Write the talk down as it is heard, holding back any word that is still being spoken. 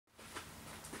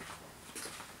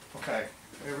Okay,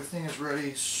 everything is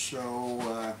ready, so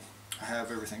I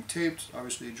have everything taped.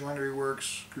 Obviously the joinery works,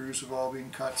 screws have all been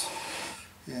cut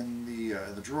in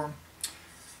the drawer.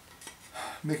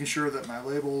 Making sure that my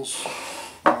labels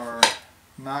are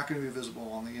not going to be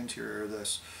visible on the interior of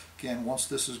this. Again, once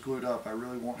this is glued up, I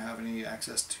really won't have any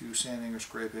access to sanding or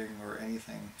scraping or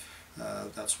anything.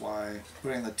 That's why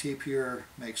putting the tape here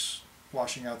makes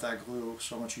washing out that glue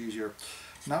so much easier.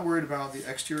 Not worried about the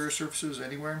exterior surfaces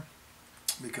anywhere,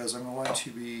 because I'm going to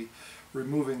be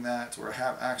removing that, or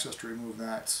have access to remove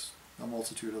that a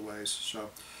multitude of ways.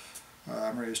 So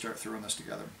I'm ready to start throwing this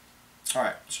together.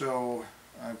 Alright, so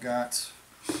I've got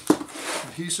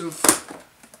adhesive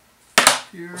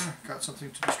here, got something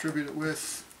to distribute it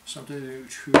with, something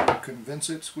to convince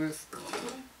it with,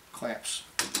 clamps.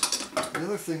 The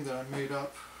other thing that I made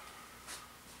up,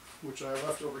 which I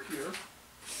left over here,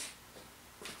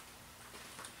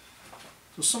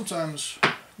 so sometimes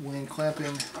when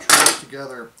clamping trays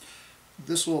together,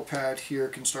 this little pad here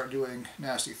can start doing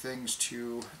nasty things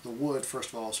to the wood. First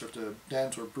of all, start to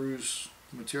dent or bruise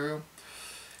the material.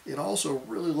 It also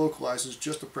really localizes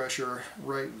just the pressure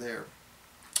right there,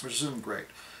 which isn't great.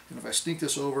 And if I sneak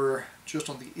this over just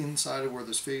on the inside of where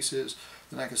this face is,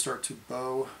 then I can start to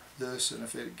bow this, and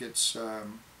if it gets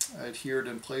adhered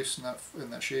in place in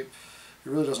that shape, it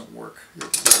really doesn't work.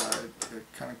 It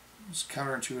kind of is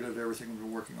counterintuitive to everything we've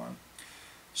been working on.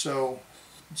 So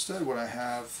instead what I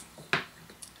have,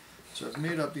 so I've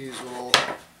made up these little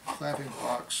clamping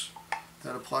blocks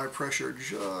that apply pressure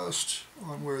just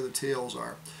on where the tails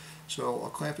are. So I'll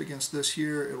clamp against this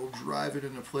here, it'll drive it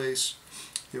into place.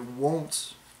 It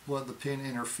won't let the pin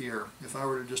interfere. If I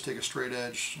were to just take a straight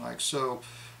edge like so,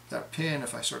 that pin,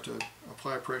 if I start to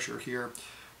apply pressure here,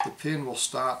 the pin will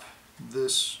stop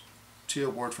this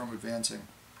tailboard from advancing,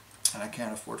 and I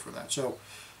can't afford for that. So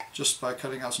just by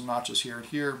cutting out some notches here and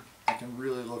here, I can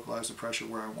really localize the pressure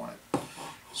where I want it.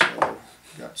 So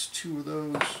I've got 2 of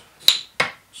those,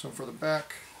 some for the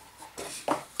back.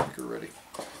 I think we're ready.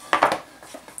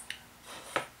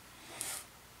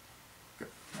 Good.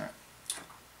 All right.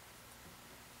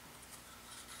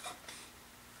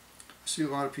 I see a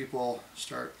lot of people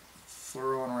start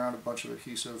throwing around a bunch of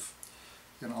adhesive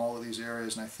in all of these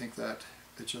areas, and I think that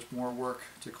it's just more work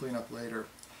to clean up later.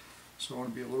 So I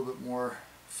want to be a little bit more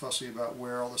fussy about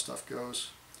where all the stuff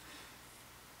goes.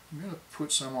 I'm going to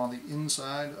put some on the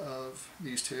inside of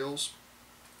these tails.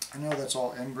 I know that's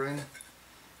all end grain,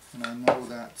 and I know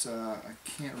that I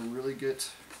can't really get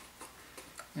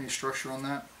any structure on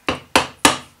that,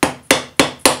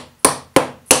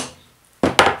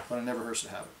 but it never hurts to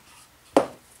have it.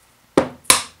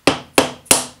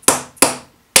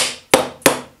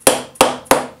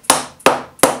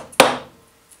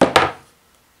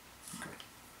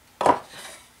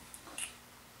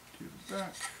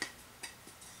 Back.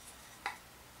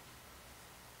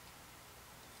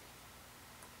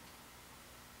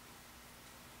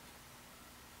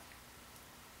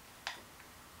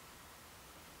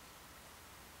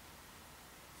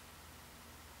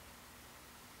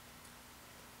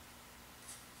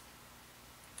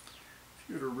 If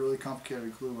you had a really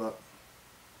complicated glue up,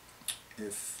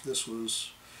 if this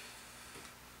was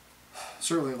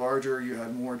certainly larger, you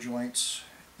had more joints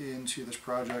into this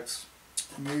project,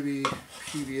 maybe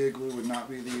PVA glue would not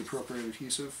be the appropriate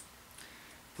adhesive,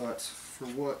 but for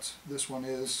what this one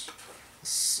is, the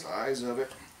size of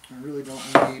it, I really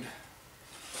don't need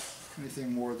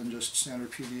anything more than just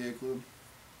standard PVA glue.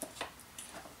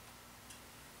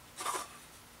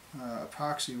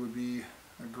 Epoxy would be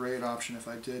a great option if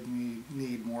I did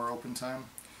need more open time,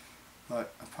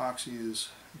 but epoxy is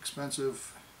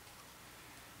expensive.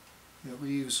 It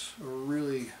leaves a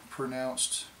really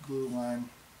pronounced glue line,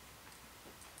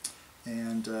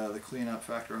 and the cleanup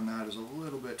factor on that is a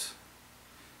little bit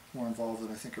more involved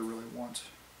than I think I really want.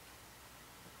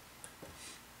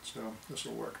 So this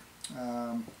will work.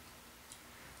 I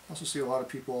also see a lot of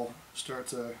people start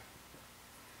to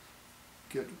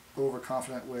get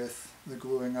overconfident with the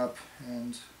gluing up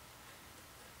and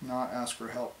not ask for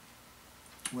help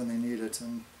when they need it.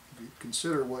 And if you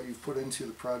consider what you've put into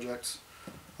the project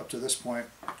up to this point,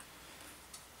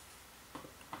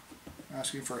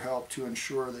 asking for help to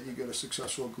ensure that you get a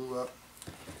successful glue up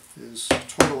is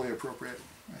totally appropriate,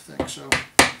 I think. So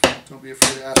don't be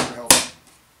afraid to ask for help.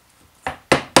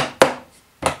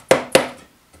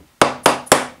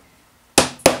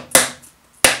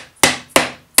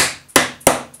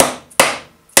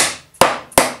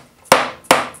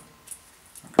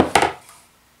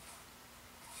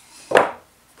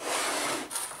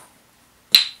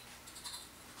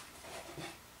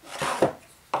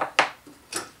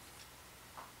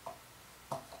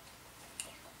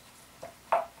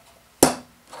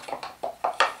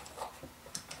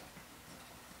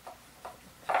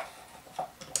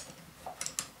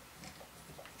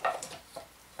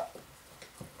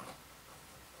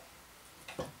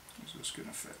 this going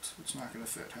to fit? It's not going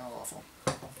to fit. How awful.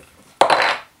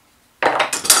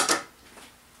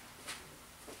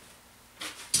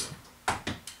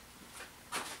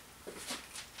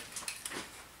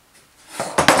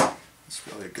 It's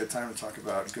probably a good time to talk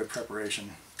about good preparation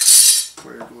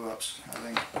for your glue-ups.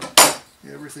 Having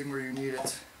everything where you need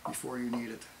it before you need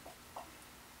it.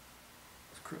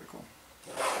 It's critical.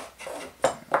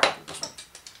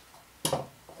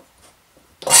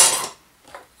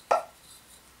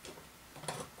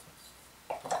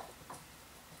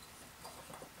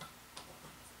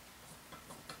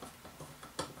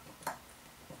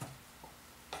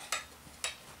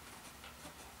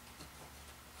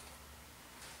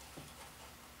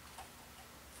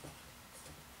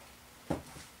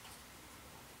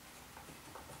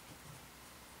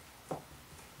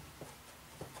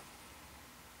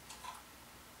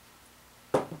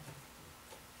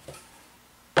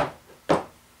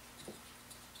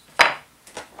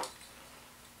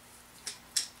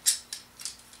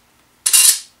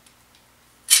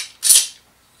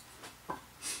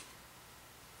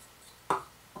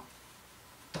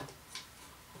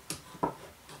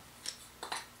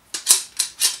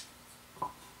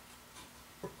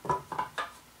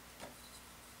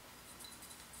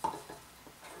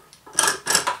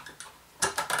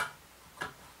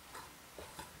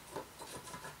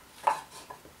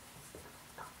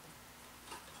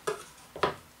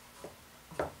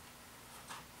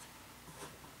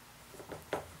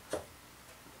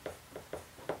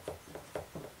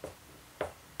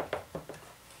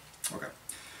 Okay,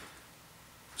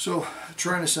 so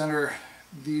trying to center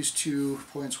these 2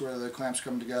 points where the clamps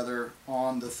come together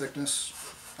on the thickness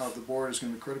of the board is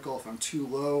going to be critical. If I'm too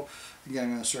low, again, I'm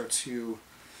going to start to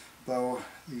bow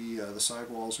the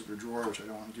sidewalls of your drawer, which I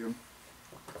don't want to do.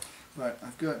 But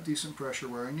I've got decent pressure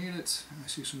where I need it. I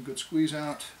see some good squeeze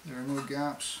out. There are no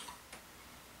gaps.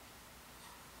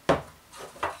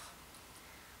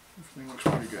 Everything looks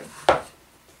pretty good.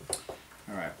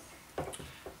 Alright.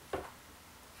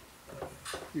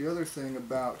 The other thing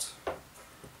about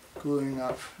gluing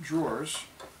up drawers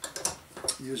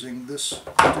using this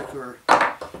particular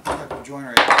type of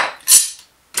joinery is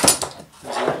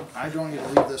that I don't need to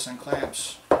leave this in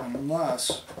clamps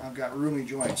unless I've got roomy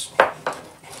joints.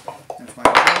 And if my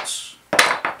joints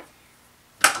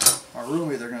are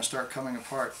roomy, they're going to start coming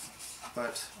apart.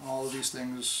 But all of these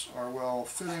things are well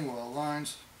fitting, well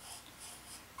aligned.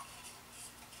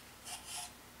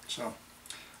 So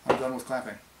I'm done with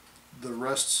clamping. The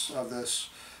rest of this,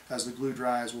 as the glue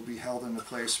dries, will be held into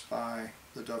place by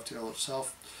the dovetail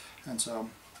itself, and so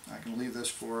I can leave this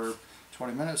for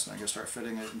 20 minutes and I can start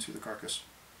fitting it into the carcass.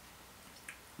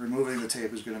 Removing the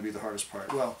tape is going to be the hardest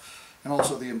part. Well, and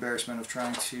also the embarrassment of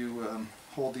trying to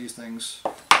hold these things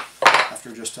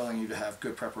after just telling you to have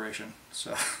good preparation.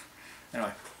 So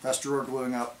anyway, that's drawer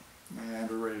gluing up and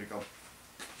we're ready to go.